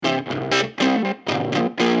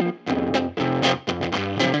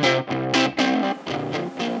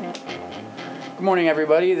Good morning,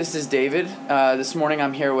 everybody. This is David. This morning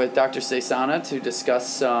I'm here with Dr. Cesana to discuss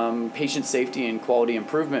some patient safety and quality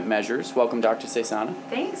improvement measures. Welcome, Dr. Cesana.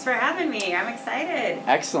 Thanks for having me. I'm excited.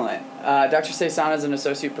 Excellent. Dr. Cesana is an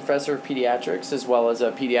associate professor of pediatrics as well as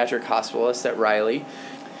a pediatric hospitalist at Riley.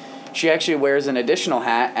 She actually wears an additional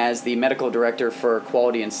hat as the medical director for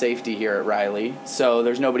quality and safety here at Riley. So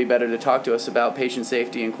there's nobody better to talk to us about patient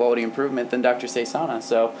safety and quality improvement than Dr. Cesana.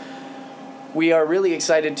 So we are really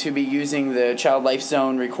excited to be using the Child Life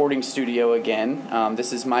Zone recording studio again.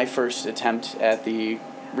 This is my first attempt at the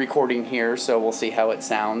recording here, so we'll see how it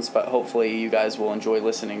sounds, but hopefully you guys will enjoy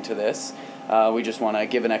listening to this. We just want to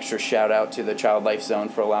give an extra shout out to the Child Life Zone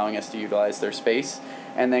for allowing us to utilize their space.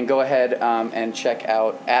 And then go ahead and check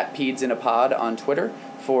out @PedsInAPod on Twitter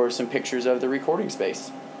for some pictures of the recording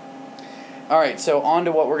space. All right, so on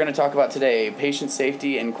to what we're going to talk about today, patient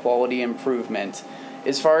safety and quality improvement.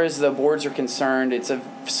 As far as the boards are concerned, it's a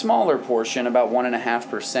smaller portion, about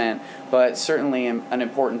 1.5%, but certainly an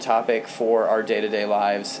important topic for our day-to-day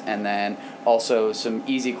lives, and then also some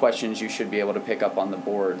easy questions you should be able to pick up on the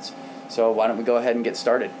boards. So why don't we go ahead and get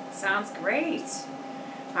started? Sounds great.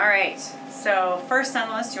 All right, so first on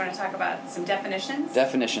the list, you want to talk about some definitions?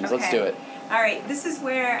 Definitions, Okay. Let's do it. All right, this is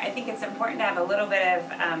where I think it's important to have a little bit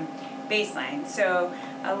of baseline. So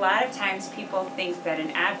a lot of times people think that an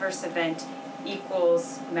adverse event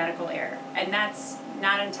equals medical error, and that's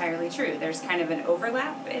not entirely true. There's kind of an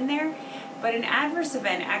overlap in there, but an adverse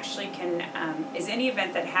event actually is any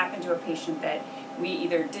event that happened to a patient that we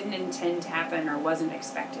either didn't intend to happen or wasn't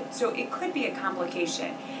expected. So it could be a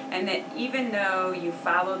complication, and that even though you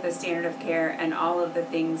follow the standard of care and all of the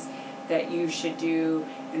things that you should do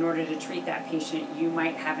in order to treat that patient, you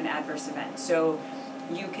might have an adverse event. So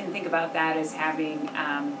you can think about that as having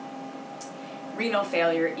renal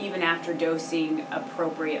failure even after dosing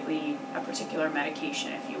appropriately a particular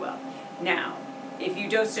medication, if you will. Now, if you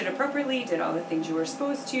dosed it appropriately, did all the things you were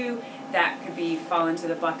supposed to, that could fall into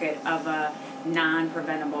the bucket of a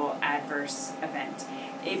non-preventable adverse event.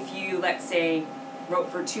 If you, let's say, wrote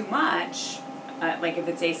for too much, like if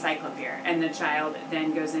it's acyclovir, and the child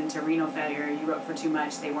then goes into renal failure, you wrote for too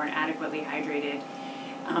much, they weren't adequately hydrated,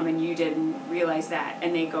 and you didn't realize that,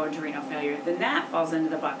 and they go into renal failure, then that falls into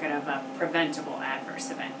the bucket of a preventable adverse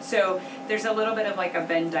event. So there's a little bit of like a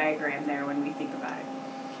Venn diagram there when we think about it.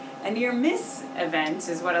 A near miss event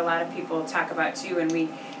is what a lot of people talk about too, and we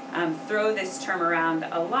throw this term around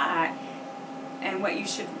a lot. And what you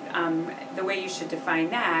should, the way you should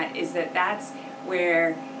define that is that that's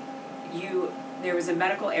where there was a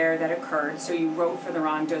medical error that occurred, so you wrote for the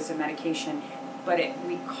wrong dose of medication, but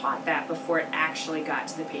we caught that before it actually got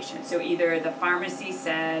to the patient. So either the pharmacy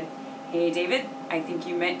said, "Hey, David, I think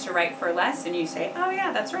you meant to write for less," and you say, "Oh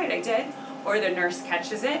yeah, that's right, I did." Or the nurse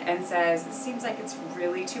catches it and says, "This seems like it's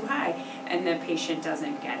really too high," and the patient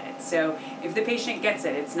doesn't get it. So if the patient gets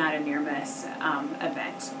it, it's not a near-miss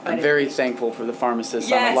event. I'm very thankful for the pharmacist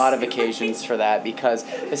Yes. on a lot of occasions for that, because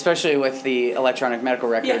especially with the electronic medical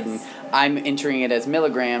record, Yes. and I'm entering it as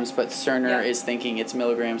milligrams, but Cerner Yep. is thinking it's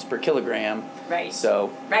milligrams per kilogram. Right. So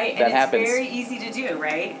right, that and happens. it's very easy to do,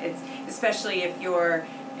 right? It's especially if you're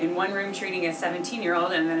in one room treating a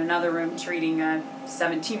 17-year-old and then another room treating a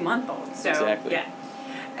 17-month-old. So, Exactly. Yeah.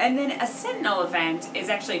 And then a sentinel event is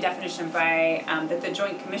actually a definition by that the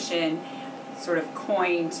Joint Commission sort of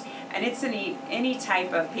coined, and it's any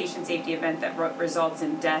type of patient safety event that results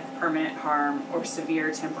in death, permanent harm, or severe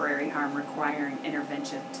temporary harm requiring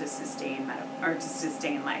intervention to sustain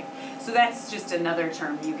life. So that's just another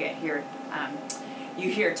term you get here. You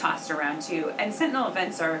hear tossed around too. And sentinel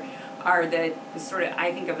events are the sort of,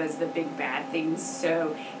 I think of as the big bad things.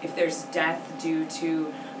 So if there's death due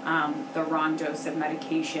to the wrong dose of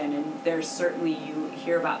medication, and there's certainly, you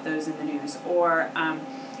hear about those in the news, or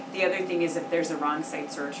the other thing is if there's a wrong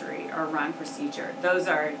site surgery or wrong procedure, those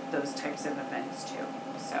are those types of events too.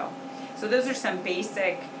 So those are some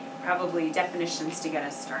basic, probably, definitions to get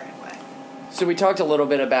us started with. So we talked a little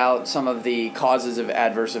bit about some of the causes of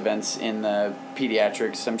adverse events in the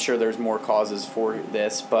pediatrics. I'm sure there's more causes for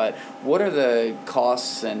this, but what are the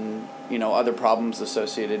costs and other problems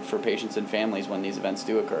associated for patients and families when these events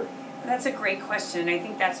do occur? That's a great question, and I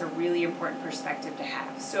think that's a really important perspective to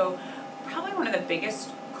have. So probably one of the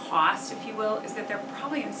biggest costs, if you will, is that they're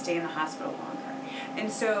probably going to stay in the hospital longer.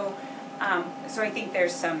 And so I think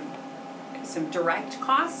there's some direct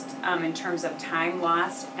cost in terms of time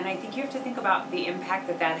lost, and I think you have to think about the impact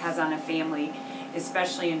that has on a family,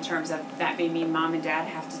 especially in terms of that may mean mom and dad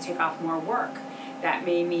have to take off more work. That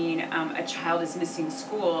may mean a child is missing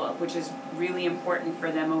school, which is really important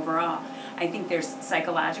for them overall. I think there's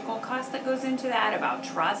psychological cost that goes into that about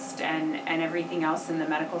trust and everything else in the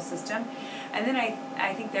medical system. And then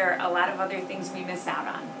I think there are a lot of other things we miss out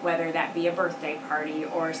on, whether that be a birthday party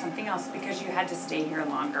or something else, because you had to stay here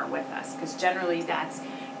longer with us, because generally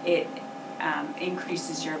it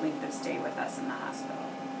increases your length of stay with us in the hospital.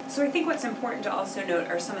 So I think what's important to also note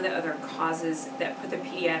are some of the other causes that put the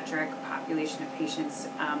pediatric population of patients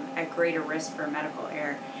at greater risk for medical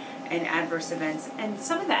error and adverse events. And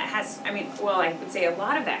some of that I would say a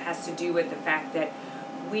lot of that has to do with the fact that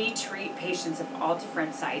we treat patients of all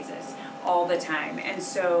different sizes all the time. And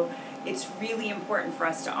so it's really important for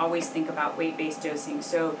us to always think about weight-based dosing.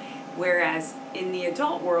 So whereas in the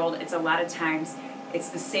adult world, it's a lot of times it's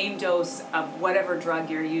the same dose of whatever drug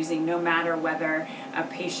you're using, no matter whether a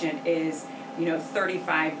patient is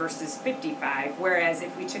 35 versus 55. Whereas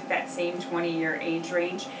if we took that same 20-year age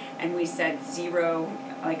range and we said 0,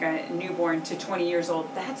 like a newborn, to 20 years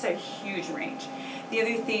old, that's a huge range. The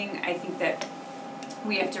other thing I think that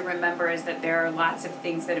we have to remember is that there are lots of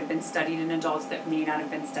things that have been studied in adults that may not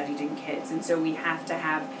have been studied in kids, and so we have to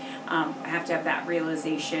have that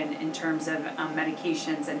realization in terms of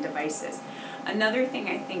medications and devices. Another thing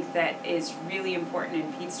I think that is really important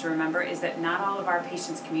in peds to remember is that not all of our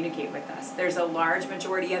patients communicate with us. There's a large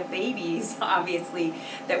majority of babies, obviously,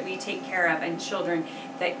 that we take care of, and children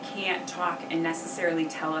that can't talk and necessarily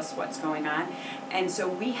tell us what's going on. And so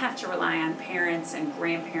we have to rely on parents and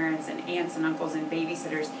grandparents and aunts and uncles and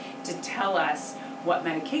babysitters to tell us what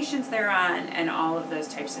medications they're on and all of those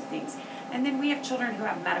types of things. And then we have children who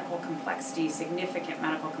have medical complexity, significant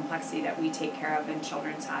medical complexity that we take care of in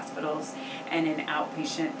children's hospitals and in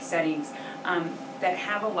outpatient settings that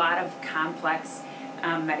have a lot of complex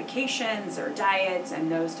medications or diets and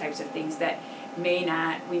those types of things that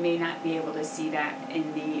we may not be able to see that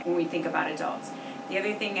when we think about adults. The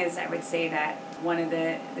other thing is, I would say that one of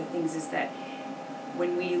the things is that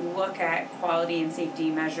when we look at quality and safety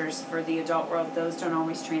measures for the adult world, those don't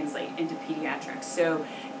always translate into pediatrics. So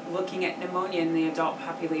looking at pneumonia in the adult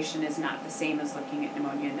population is not the same as looking at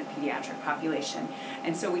pneumonia in the pediatric population.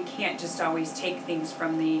 And so we can't just always take things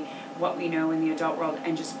from what we know in the adult world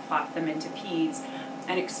and just plop them into peds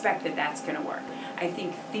and expect that that's going to work. I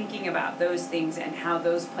think thinking about those things and how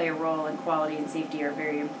those play a role in quality and safety are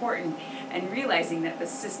very important, and realizing that the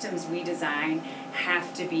systems we design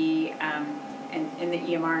have to be, and the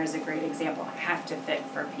EMR is a great example, have to fit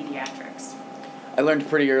for pediatrics. I learned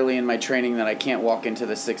pretty early in my training that I can't walk into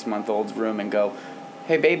the 6-month-old's room and go,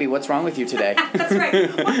 "Hey, baby, what's wrong with you today?" That's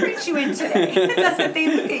right. What brings you in today? That's what they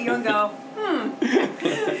look at you and go,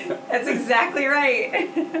 That's exactly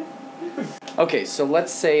right. Okay, so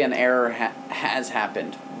let's say an error has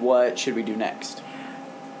happened. What should we do next?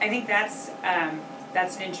 I think that's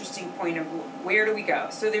an interesting point of where do we go.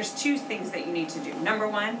 So there's 2 things that you need to do. Number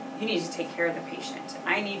 1, you need to take care of the patient.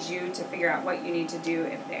 I need you to figure out what you need to do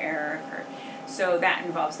if the error occurred. So that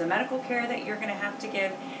involves the medical care that you're going to have to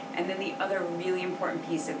give, and then the other really important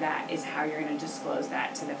piece of that is how you're going to disclose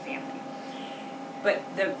that to the family. But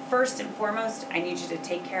the first and foremost, I need you to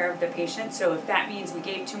take care of the patient. So if that means we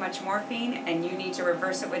gave too much morphine and you need to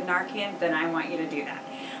reverse it with Narcan, then I want you to do that.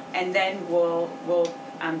 And then we'll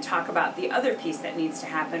talk about the other piece that needs to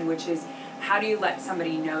happen, which is how do you let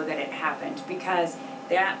somebody know that it happened? Because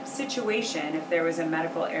that situation, if there was a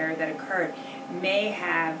medical error that occurred, may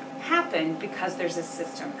have happened because there's a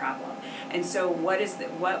system problem. And so what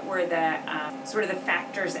were the sort of the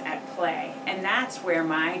factors at play? And that's where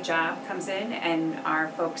my job comes in, and our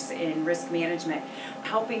folks in risk management,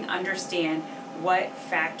 helping understand what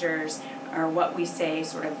factors, or what we say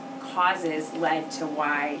sort of causes, led to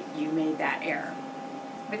why you made that error.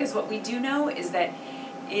 Because what we do know is that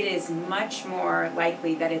it is much more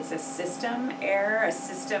likely that it's a system error,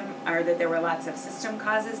 or that there were lots of system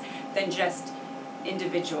causes than just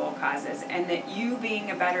individual causes, and that you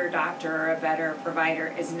being a better doctor or a better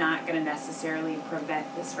provider is not going to necessarily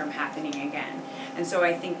prevent this from happening again. And so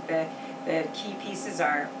I think the key pieces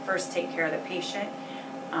are, first, take care of the patient,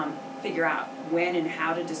 figure out when and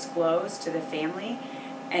how to disclose to the family,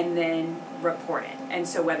 and then report it. And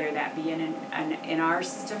so whether that be in our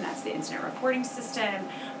system, that's the incident reporting system,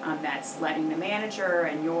 that's letting the manager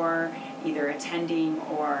and your either attending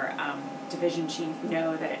or division chief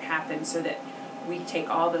know that it happened, so that we take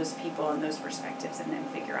all those people and those perspectives and then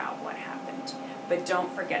figure out what happened. But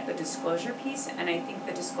don't forget the disclosure piece, and I think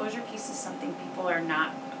the disclosure piece is something people are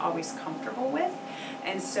not always comfortable with.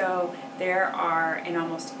 And so there are, in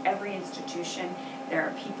almost every institution, there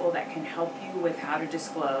are people that can help you with how to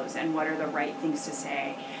disclose and what are the right things to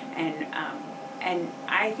say. And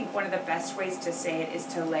I think one of the best ways to say it is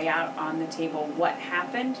to lay out on the table what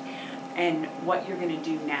happened and what you're going to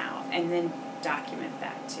do now, and then document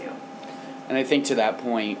that too. And I think to that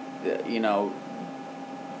point,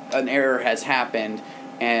 an error has happened,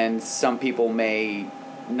 and some people may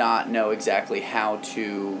not know exactly how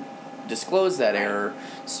to disclose that error.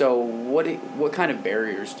 So what kind of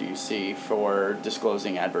barriers do you see for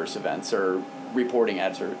disclosing adverse events or reporting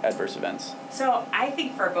adverse events? So I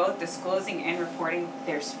think for both disclosing and reporting,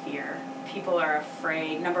 there's fear. People are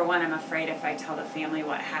afraid. Number one, I'm afraid if I tell the family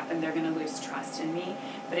what happened, they're going to lose trust in me.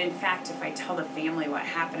 But in fact, if I tell the family what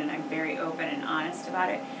happened and I'm very open and honest about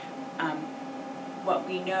it, what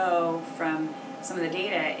we know from some of the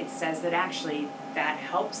data, it says that actually that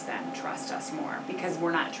helps them trust us more because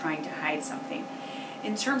we're not trying to hide something.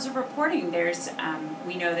 In terms of reporting,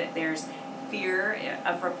 we know that there's fear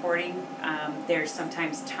of reporting. There's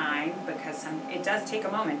sometimes time because it does take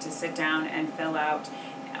a moment to sit down and fill out,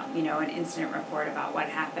 an incident report about what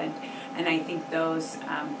happened. And I think those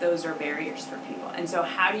are barriers for people. And so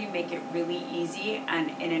how do you make it really easy? And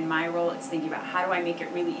in my role, it's thinking about how do I make it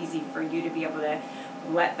really easy for you to be able to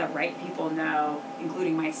let the right people know,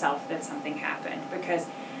 including myself, that something happened. Because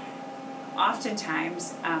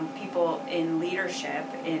oftentimes people in leadership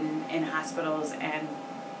in hospitals and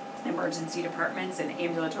emergency departments and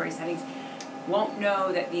ambulatory settings won't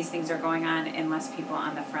know that these things are going on unless people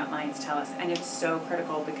on the front lines tell us. And it's so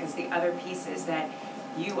critical because the other piece is that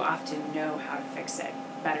you often know how to fix it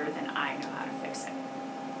better than I know how to fix it.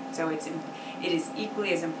 So it is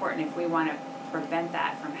equally as important if we want to prevent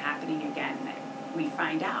that from happening again that we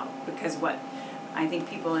find out, because what I think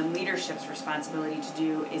people in leadership's responsibility to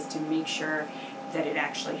do is to make sure that it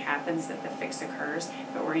actually happens, that the fix occurs,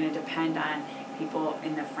 but we're going to depend on people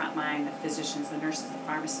in the front line, the physicians, the nurses, the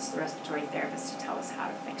pharmacists, the respiratory therapists to tell us how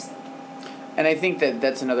to fix it. And I think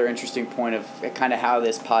that's another interesting point of kind of how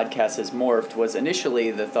this podcast has morphed. Was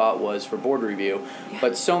initially the thought was for board review,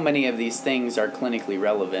 but so many of these things are clinically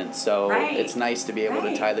relevant, so it's nice to be able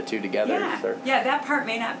to tie the two together. Yeah, that part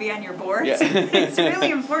may not be on your board. Yeah. It's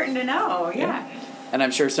really important to know, And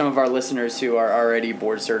I'm sure some of our listeners who are already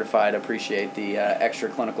board certified appreciate the extra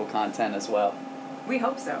clinical content as well. We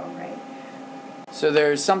hope so, right? So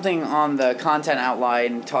there's something on the content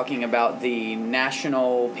outline talking about the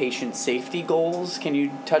National Patient Safety Goals. Can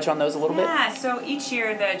you touch on those a little bit? Yeah, so each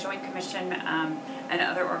year the Joint Commission and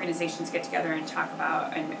other organizations get together and talk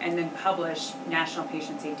about and then publish National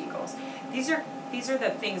Patient Safety Goals. These are the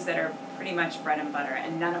things that are pretty much bread and butter,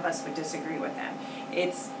 and none of us would disagree with them.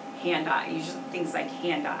 It's handoff, usually things like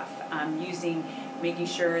handoff, making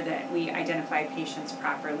sure that we identify patients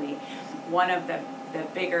properly. One of the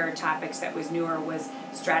bigger topics that was newer was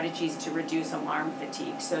strategies to reduce alarm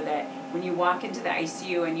fatigue, so that when you walk into the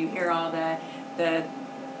ICU and you hear all the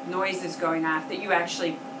noises going off, that you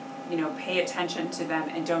actually pay attention to them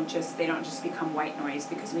and they don't just become white noise,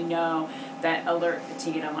 because we know that alert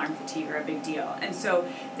fatigue and alarm fatigue are a big deal. And so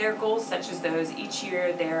there are goals such as those. Each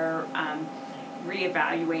year they're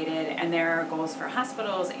reevaluated, and there are goals for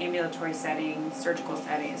hospitals, ambulatory settings, surgical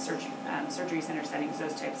settings, surgery center settings,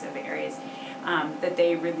 those types of areas, that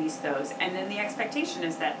they release those. And then the expectation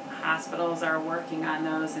is that hospitals are working on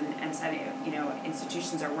those and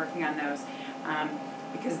institutions are working on those,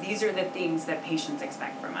 because these are the things that patients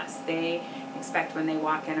expect from us. They expect when they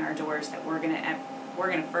walk in our doors that we're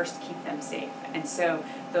gonna first keep them safe. And so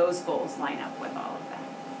those goals line up with all of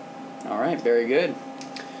that. All right, very good.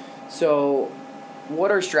 So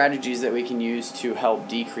what are strategies that we can use to help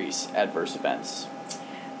decrease adverse events?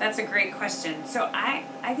 That's a great question. So I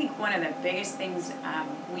think one of the biggest things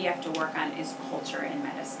we have to work on is culture in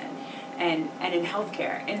medicine and in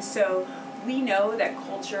healthcare. And so we know that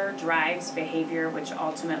culture drives behavior, which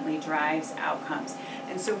ultimately drives outcomes.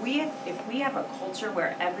 And so if we have a culture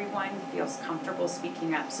where everyone feels comfortable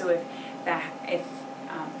speaking up, so if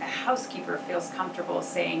the housekeeper feels comfortable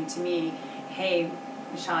saying to me, "Hey,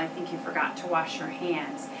 Michelle, I think you forgot to wash your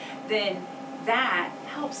hands," then that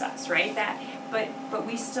helps us, right? But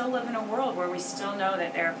we still live in a world where we still know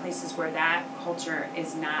that there are places where that culture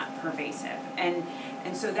is not pervasive. And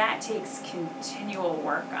so that takes continual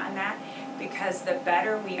work on that, because the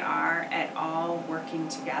better we are at all working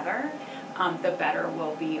together, the better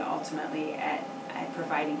we'll be ultimately at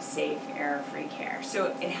providing safe, error-free care.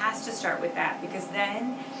 So it has to start with that, because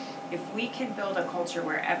then if we can build a culture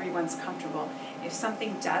where everyone's comfortable, if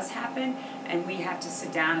something does happen and we have to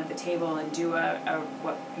sit down at the table and do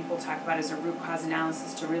what people talk about as a root cause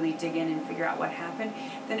analysis to really dig in and figure out what happened,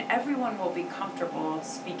 then everyone will be comfortable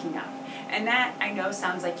speaking up. And that, I know,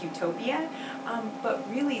 sounds like utopia, but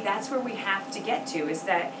really that's where we have to get to, is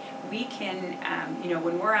that we can,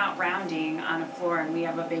 when we're out rounding on a floor and we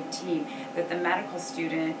have a big team, that the medical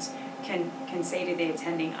student can say to the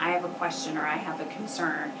attending, I have a question or I have a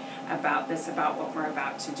concern about this, about what we're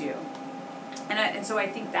about to do. And so I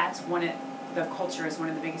think that's the culture is one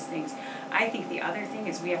of the biggest things. I think the other thing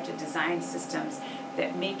is we have to design systems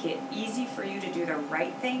that make it easy for you to do the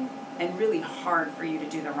right thing and really hard for you to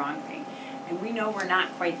do the wrong thing. And we know we're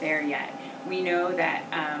not quite there yet. We know that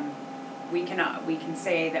we can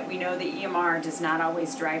say that we know the EMR does not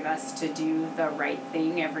always drive us to do the right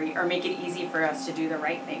thing or make it easy for us to do the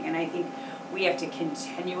right thing. And I think we have to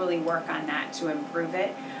continually work on that to improve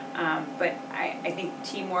it. But I think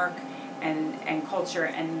teamwork and culture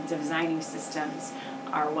and designing systems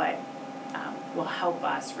are what will help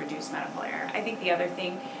us reduce medical error. I think the other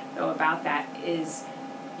thing, though, about that is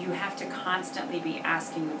you have to constantly be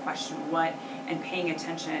asking the question what and paying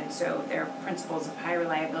attention. So there are principles of high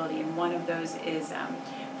reliability, and one of those is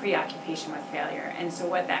preoccupation with failure. And so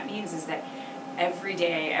what that means is that every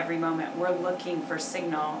day, every moment, we're looking for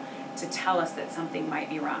signal to tell us that something might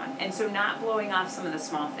be wrong. And so not blowing off some of the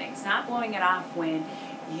small things, not blowing it off when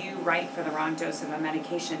you write for the wrong dose of a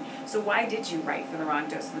medication. So why did you write for the wrong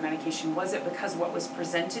dose of the medication? Was it because what was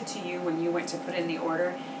presented to you when you went to put in the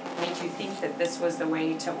order made you think that this was the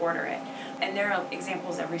way to order it? And there are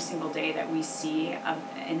examples every single day that we see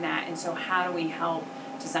in that. And so how do we help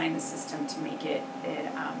design the system to make it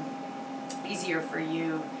easier for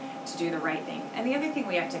you to do the right thing? And the other thing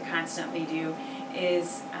we have to constantly do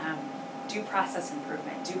is do process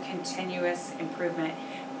improvement, do continuous improvement,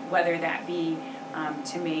 whether that be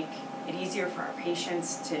to make it easier for our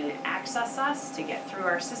patients to access us, to get through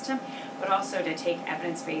our system, but also to take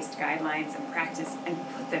evidence-based guidelines and practice and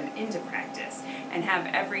put them into practice and have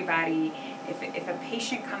everybody, if a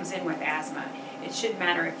patient comes in with asthma, it shouldn't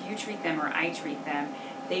matter if you treat them or I treat them,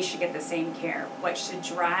 they should get the same care. What should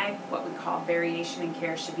drive what we call variation in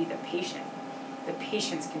care should be the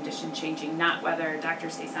patient's condition changing, not whether Dr.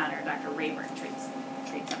 Saison or Dr. Rayburn treats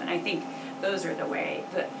them. And I think those are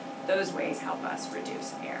those ways help us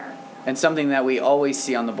reduce error. And something that we always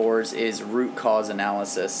see on the boards is root cause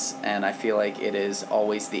analysis, and I feel like it is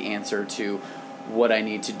always the answer to what I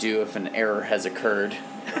need to do if an error has occurred.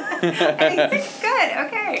 Good,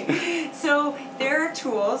 okay. So there are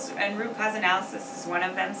tools, and root cause analysis is one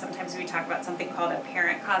of them. Sometimes we talk about something called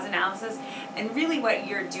apparent cause analysis, and really what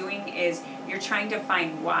you're doing is you're trying to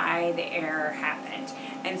find why the error happened.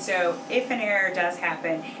 And so if an error does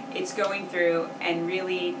happen, it's going through and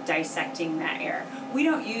really dissecting that error. We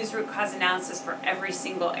don't use root cause analysis for every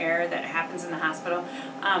single error that happens in the hospital,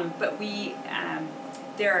 but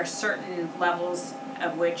there are certain levels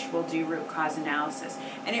of which we'll do root cause analysis.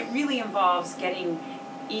 And it really involves getting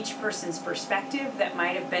each person's perspective that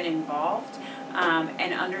might have been involved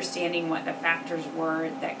and understanding what the factors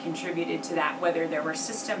were that contributed to that, whether there were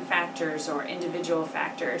system factors or individual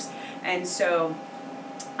factors. And so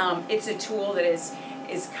it's a tool that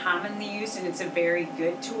is commonly used, and it's a very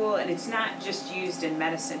good tool, and it's not just used in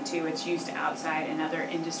medicine too, it's used outside in other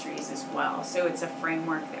industries as well. So it's a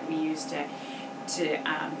framework that we use to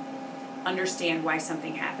understand why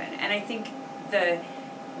something happened. And I think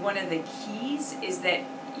one of the keys is that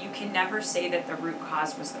you can never say that the root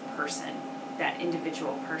cause was the person, that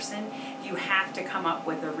individual person. You have to come up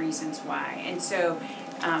with the reasons why. And so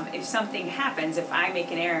if something happens, if I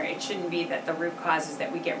make an error, it shouldn't be that the root cause is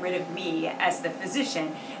that we get rid of me as the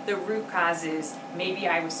physician. The root cause is maybe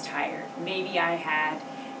I was tired. Maybe I had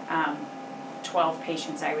 12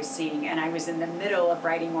 patients I was seeing, and I was in the middle of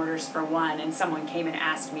writing orders for one, and someone came and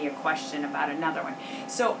asked me a question about another one.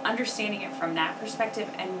 So understanding it from that perspective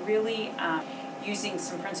and really using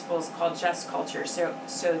some principles called just culture.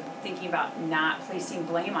 So thinking about not placing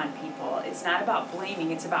blame on people. It's not about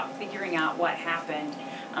blaming, it's about figuring out what happened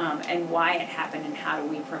and why it happened and how do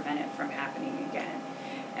we prevent it from happening again.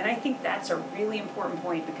 And I think that's a really important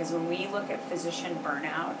point, because when we look at physician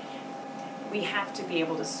burnout, we have to be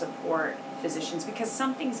able to support physicians, because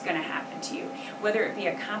something's going to happen to you, whether it be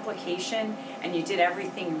a complication and you did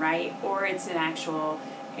everything right, or it's an actual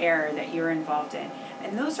error that you're involved in.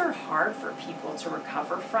 And those are hard for people to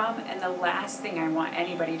recover from, and the last thing I want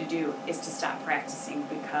anybody to do is to stop practicing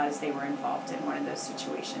because they were involved in one of those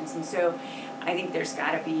situations. And so I think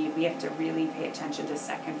we have to really pay attention to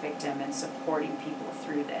second victim and supporting people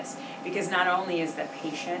through this, because not only is the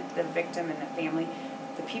patient the victim and the family,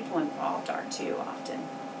 the people involved are too often.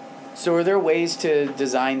 So are there ways to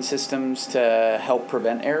design systems to help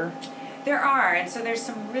prevent error? There are, and so there's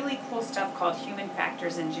some really cool stuff called human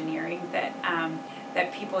factors engineering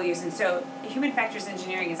that people use. And so human factors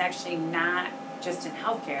engineering is actually not just in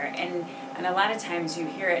healthcare, and a lot of times you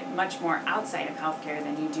hear it much more outside of healthcare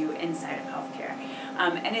than you do inside of healthcare.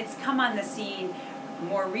 And it's come on the scene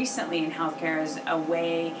more recently in healthcare as a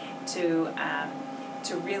way to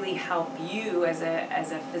really help you as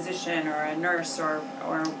a physician or a nurse or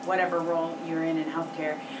whatever role you're in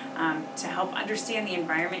healthcare, to help understand the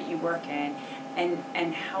environment you work in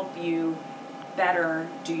and help you better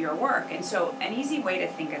do your work. And so an easy way to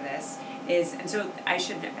think of this is, and so I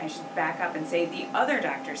should back up and say the other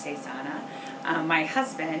Dr. Cesana, my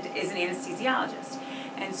husband, is an anesthesiologist.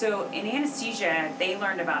 And so in anesthesia, they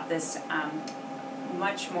learned about this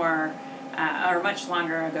much more or much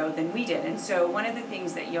longer ago than we did. And so one of the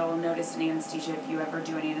things that you'll notice in anesthesia, if you ever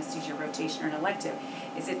do an anesthesia rotation or an elective,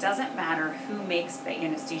 is it doesn't matter who makes the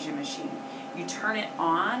anesthesia machine. You turn it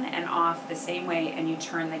on and off the same way, and you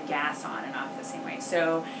turn the gas on and off the same way.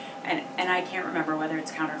 So, and I can't remember whether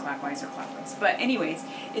it's counterclockwise or clockwise. But anyways,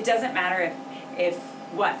 it doesn't matter if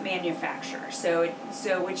what manufacturer. So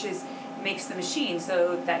which is makes the machine,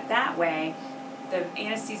 so that way the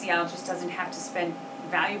anesthesiologist doesn't have to spend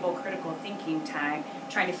valuable critical thinking time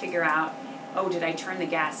trying to figure out, oh, did I turn the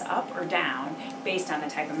gas up or down based on the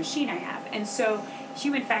type of machine I have. And so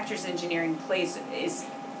human factors engineering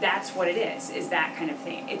that's what it is that kind of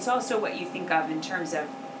thing. It's also what you think of in terms of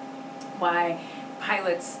why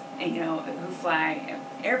pilots, who fly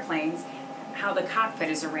airplanes, how the cockpit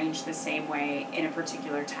is arranged the same way in a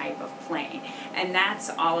particular type of plane. And that's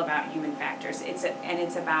all about human factors. It's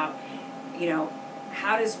about,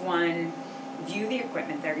 how does one view the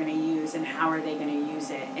equipment they're going to use and how are they going to use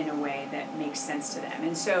it in a way that makes sense to them.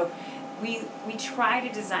 And so we try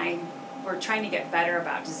to design, we're trying to get better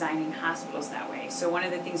about designing hospitals that way. So one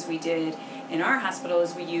of the things we did in our hospital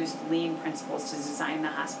is we used lean principles to design the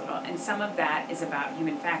hospital. And some of that is about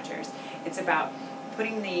human factors. It's about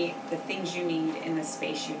putting the things you need in the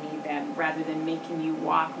space you need them, rather than making you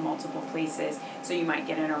walk multiple places so you might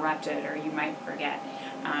get interrupted or you might forget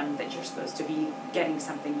that you're supposed to be getting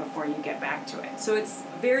something before you get back to it. So it's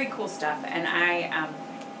very cool stuff, and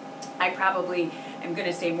I probably am going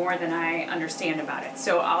to say more than I understand about it.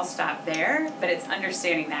 So I'll stop there, but it's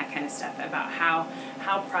understanding that kind of stuff about how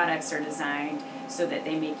products are designed so that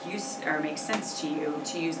they make use or make sense to you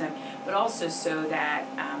to use them, but also so that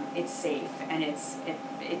it's safe and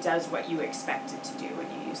it does what you expect it to do when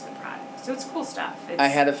you use the product. So it's cool stuff. I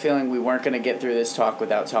had a feeling we weren't going to get through this talk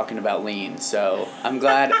without talking about lean, so I'm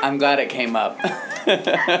glad it came up.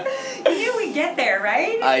 You knew we'd get there,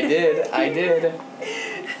 right? I did.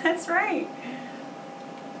 That's right.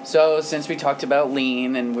 So since we talked about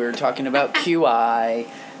lean and we were talking about QI,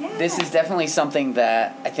 this is definitely something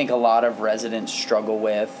that I think a lot of residents struggle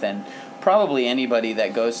with, and probably anybody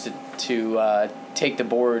that goes to take the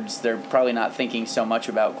boards, they're probably not thinking so much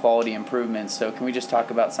about quality improvements. So can we just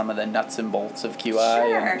talk about some of the nuts and bolts of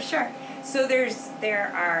QI? Sure. So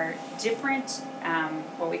there are different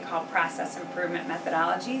what we call process improvement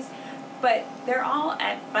methodologies, but they're all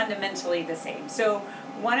fundamentally the same. So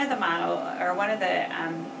one of the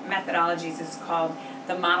methodologies is called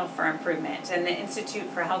the Model for Improvement, and the Institute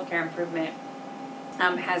for Healthcare Improvement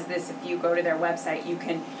has this. If you go to their website, you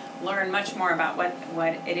can learn much more about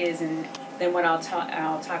what it is than what I'll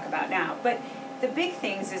talk about now. But the big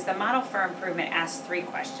things is the Model for Improvement asks 3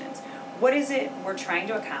 questions. What is it we're trying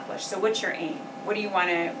to accomplish? So what's your aim? What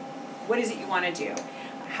is it you want to do?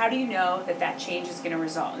 How do you know that change is going to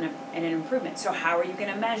result in an improvement? So how are you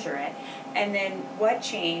going to measure it? And then what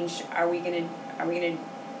change are we going to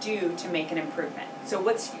do to make an improvement? So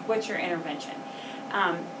what's your intervention?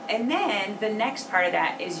 And then the next part of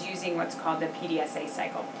that is using what's called the PDSA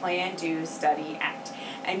cycle, Plan, Do, Study, Act,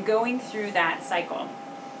 and going through that cycle.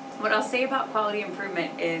 What I'll say about quality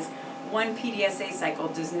improvement is one PDSA cycle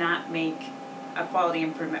does not make a quality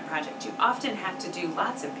improvement project. You often have to do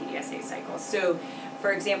lots of PDSA cycles. So,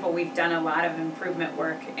 for example, we've done a lot of improvement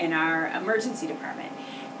work in our emergency department.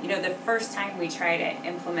 The first time we try to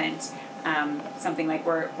implement something like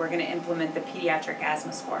we're going to implement the pediatric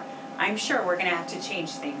asthma score, I'm sure we're going to have to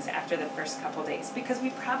change things after the first couple days because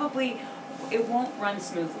it won't run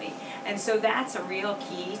smoothly. And so that's a real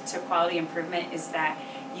key to quality improvement, is that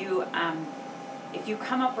you, if you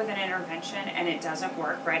come up with an intervention and it doesn't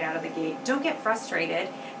work right out of the gate, don't get frustrated.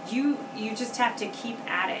 You just have to keep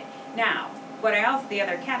at it. Now, the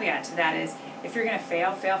other caveat to that is, if you're going to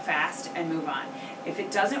fail fast and move on. If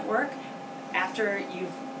it doesn't work after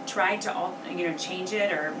you've tried to change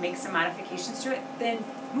it or make some modifications to it, then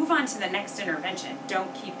move on to the next intervention.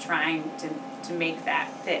 Don't keep trying to make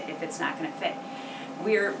that fit if it's not going to fit.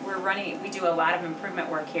 We do a lot of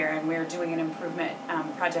improvement work here, and we're doing an improvement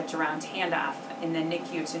project around handoff in the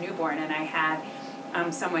NICU to newborn, and I had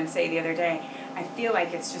someone say the other day, I feel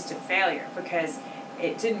like it's just a failure because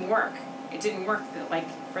it didn't work. It didn't work like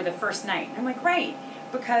for the first night. I'm like, right,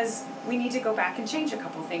 because we need to go back and change a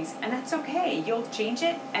couple things, and that's okay. You'll change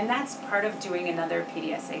it, and that's part of doing another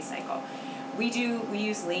PDSA cycle. We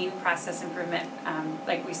use lean process improvement,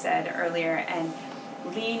 like we said earlier, and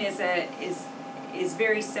lean is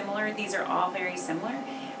very similar. These are all very similar.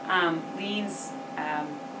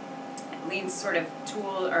 Lean's sort of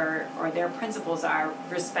tool or their principles are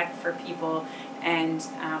respect for people and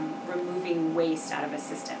removing waste out of a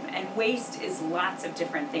system. And waste is lots of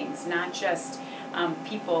different things, not just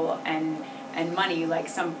people and money, like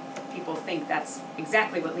some people think that's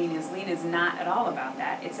exactly what lean is. Lean is not at all about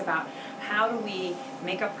that. It's about how do we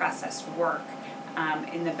make a process work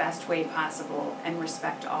in the best way possible and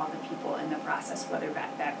respect all the people in the process, whether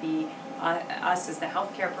that be us as the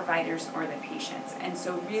healthcare providers or the patients. And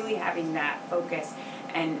so really having that focus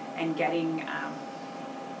and getting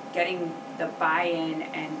the buy-in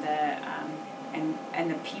and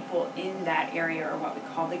the people in that area, or what we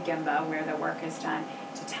call the Gemba, where the work is done,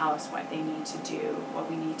 to tell us what they need to do, what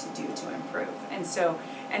we need to do to improve. And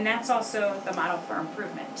that's also the model for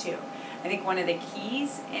improvement too. I think one of the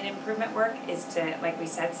keys in improvement work is to, like we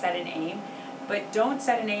said, set an aim, but don't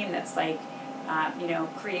set an aim that's like,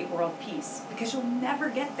 create world peace, because you'll never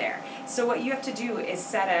get there. So what you have to do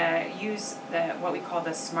is use what we call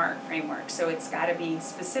the SMART framework. So it's got to be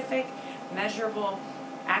specific, measurable,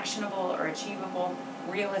 actionable or achievable,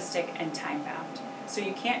 realistic, and time-bound. So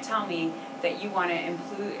you can't tell me that you want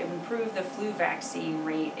to improve the flu vaccine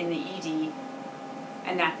rate in the ED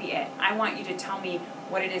and that be it. I want you to tell me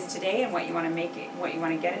what it is today and what you want to make it, what you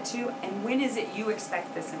want to get it to, and when is it you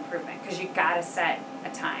expect this improvement, because you got to set a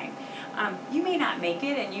time. You may not make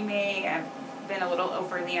it, and you may have been a little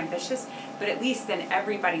overly ambitious, but at least then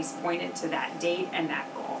everybody's pointed to that date and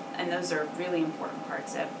that goal, and those are really important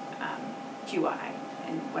parts of QI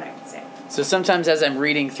and what I would say. So sometimes as I'm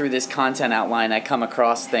reading through this content outline, I come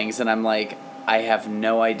across things and I'm like, I have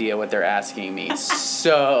no idea what they're asking me.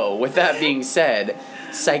 So with that being said,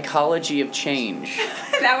 psychology of change.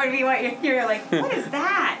 That would be what you're like, what is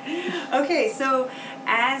that? Okay, so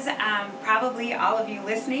as probably all of you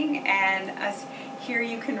listening and us here,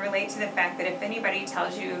 you can relate to the fact that if anybody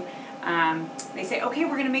tells you, they say, okay,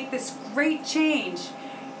 we're going to make this great change,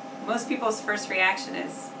 most people's first reaction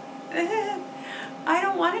is, I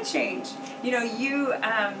don't want to change.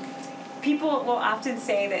 People will often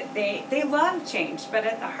say that they love change, but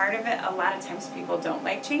at the heart of it, a lot of times people don't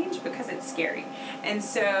like change because it's scary. And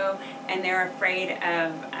they're afraid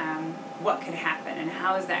of what could happen and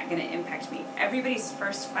how is that going to impact me. Everybody's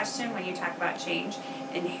first question when you talk about change,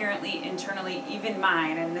 inherently, internally, even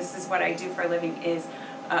mine, and this is what I do for a living, is,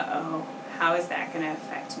 how is that going to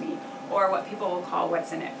affect me? Or what people will call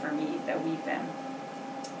what's in it for me, the WIFM.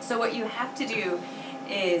 So what you have to do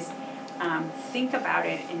is think about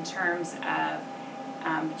it in terms of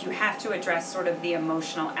you have to address sort of the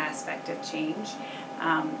emotional aspect of change.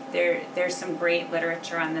 There's some great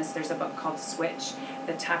literature on this. There's a book called Switch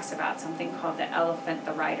that talks about something called the elephant,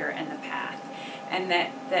 the rider, and the path. And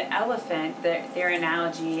that the elephant, their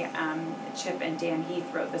analogy, Chip and Dan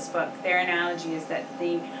Heath wrote this book, their analogy is that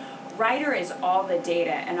the rider is all the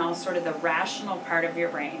data and all sort of the rational part of your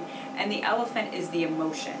brain, and the elephant is the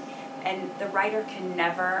emotion. And the rider can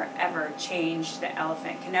never, ever change the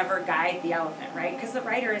elephant, can never guide the elephant, right? Because the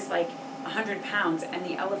rider is like 100 pounds and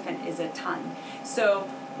the elephant is a ton. So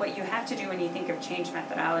what you have to do when you think of change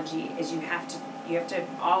methodology is you have to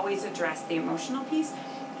always address the emotional piece,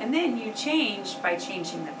 and then you change by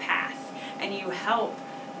changing the path, and you help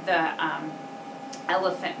the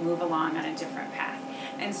elephant move along on a different path.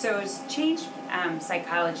 And so change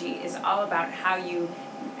psychology is all about how you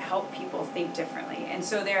help people think differently. And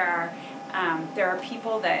so there are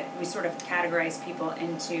people that we sort of categorize people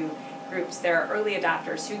into groups. There are early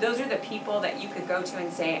adopters those are the people that you could go to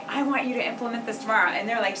and say, I want you to implement this tomorrow. And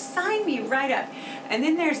they're like, sign me right up. And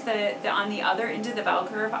then there's the on the other end of the bell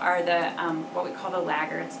curve are the what we call the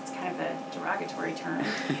laggards. It's kind of a derogatory term,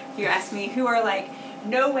 if you ask me, who are like,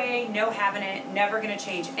 no way, no having it, never going to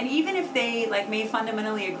change. And even if they may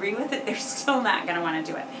fundamentally agree with it, they're still not going to want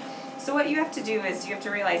to do it. So what you have to do is you have to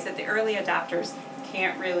realize that the early adopters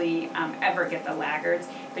can't really ever get the laggards,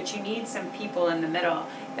 but you need some people in the middle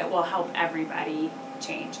that will help everybody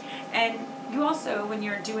change. And you also, when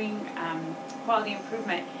you're doing quality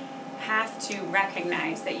improvement, have to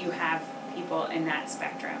recognize that you have people in that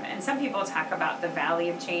spectrum. And some people talk about the valley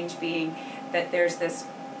of change being that there's this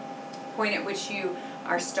point at which you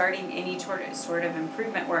are starting any sort of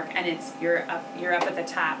improvement work, and you're up at the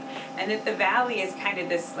top, and that the valley is kind of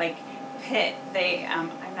this pit. I'm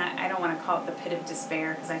I don't want to call it the pit of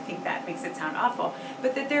despair because I think that makes it sound awful,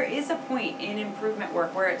 but that there is a point in improvement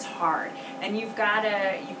work where it's hard, and you've got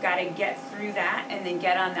to get through that and then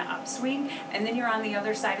get on the upswing, and then you're on the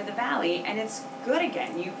other side of the valley and it's good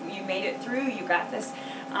again. You made it through, you got this,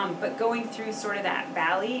 but going through sort of that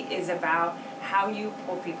valley is about how you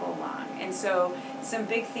pull people along. And so some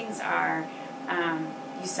big things are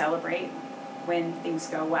you celebrate when things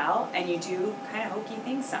go well, and you do kind of hokey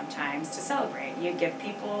things sometimes to celebrate. You give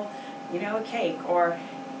people, a cake, or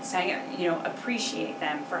say, appreciate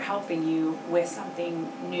them for helping you with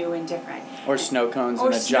something new and different. Or snow cones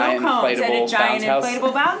and a giant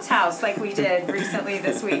inflatable bounce house like we did recently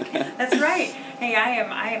this week. That's right. Hey,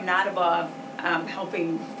 I am not above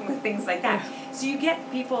helping with things like that. So you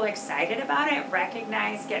get people excited about it,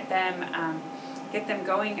 recognize, get them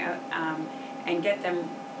going, and get them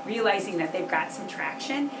realizing that they've got some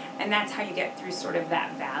traction, and that's how you get through sort of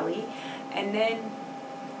that valley. And then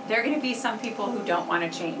there are going to be some people who don't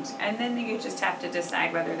want to change, and then you just have to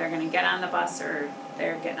decide whether they're going to get on the bus or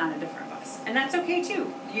they're getting on a different bus, and that's okay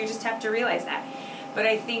too. You just have to realize that. But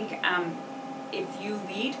I think if you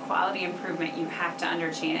lead quality improvement, you have to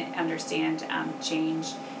understand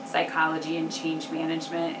change psychology, and change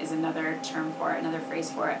management is another term for it, another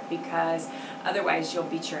phrase for it, because otherwise you'll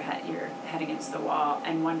beat your head against the wall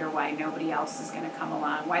and wonder why nobody else is going to come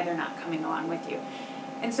along, why they're not coming along with you.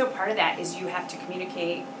 And so part of that is you have to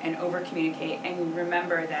communicate and over-communicate, and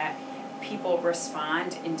remember that people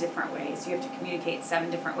respond in different ways. You have to communicate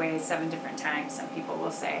 7 different ways, 7 different times, some people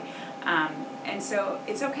will say. And so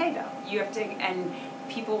it's okay though. You have to, and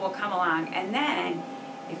people will come along. And then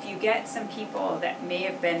if you get some people that may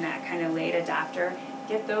have been that kind of late adopter,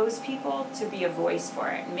 get those people to be a voice for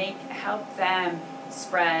it. Help them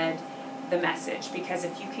spread the message, because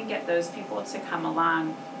if you can get those people to come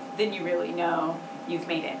along, then you really know you've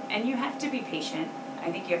made it. And you have to be patient.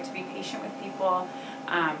 I think you have to be patient with people,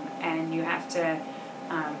 and you have to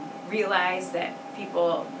realize that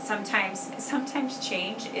people sometimes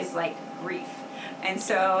change is like grief. And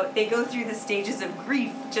so they go through the stages of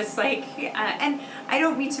grief, just like, and I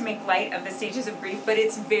don't mean to make light of the stages of grief, but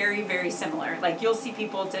it's very, very similar. Like you'll see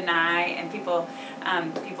people deny, and people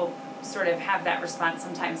sort of have that response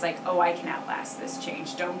sometimes, like, "Oh, I can outlast this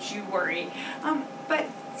change. Don't you worry." But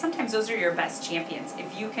sometimes those are your best champions.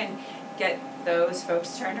 If you can get those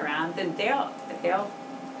folks turned around, then they'll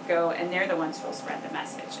go, and they're the ones who will spread the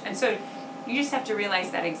message. And so you just have to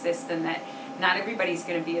realize that exists, and that not everybody's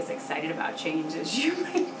going to be as excited about change as you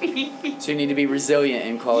might be. So you need to be resilient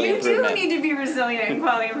in quality improvement. You do need to be resilient in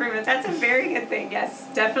quality improvement. That's a very good thing. Yes,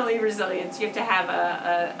 definitely resilience. You have to have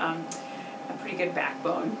a pretty good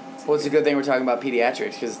backbone. Well, it's a good thing we're talking about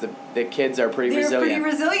pediatrics, because the kids are pretty resilient. They're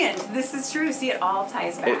pretty resilient. This is true. See, it all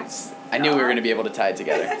ties back. I knew we were going to be able to tie it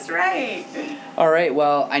together. That's right. All right.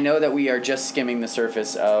 Well, I know that we are just skimming the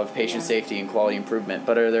surface of patient safety and quality improvement,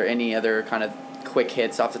 but are there any other kind of quick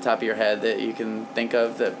hits off the top of your head that you can think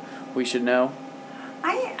of that we should know?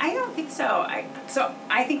 I don't think so.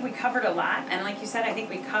 I think we covered a lot, and like you said, I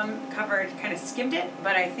think we kind of skimmed it,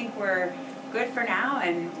 but I think we're good for now,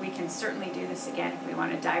 and we can certainly do this again if we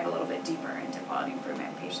want to dive a little bit deeper into quality improvement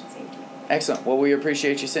and patient safety. Excellent. Well, we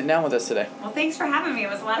appreciate you sitting down with us today. Well, thanks for having me. It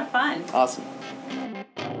was a lot of fun. Awesome.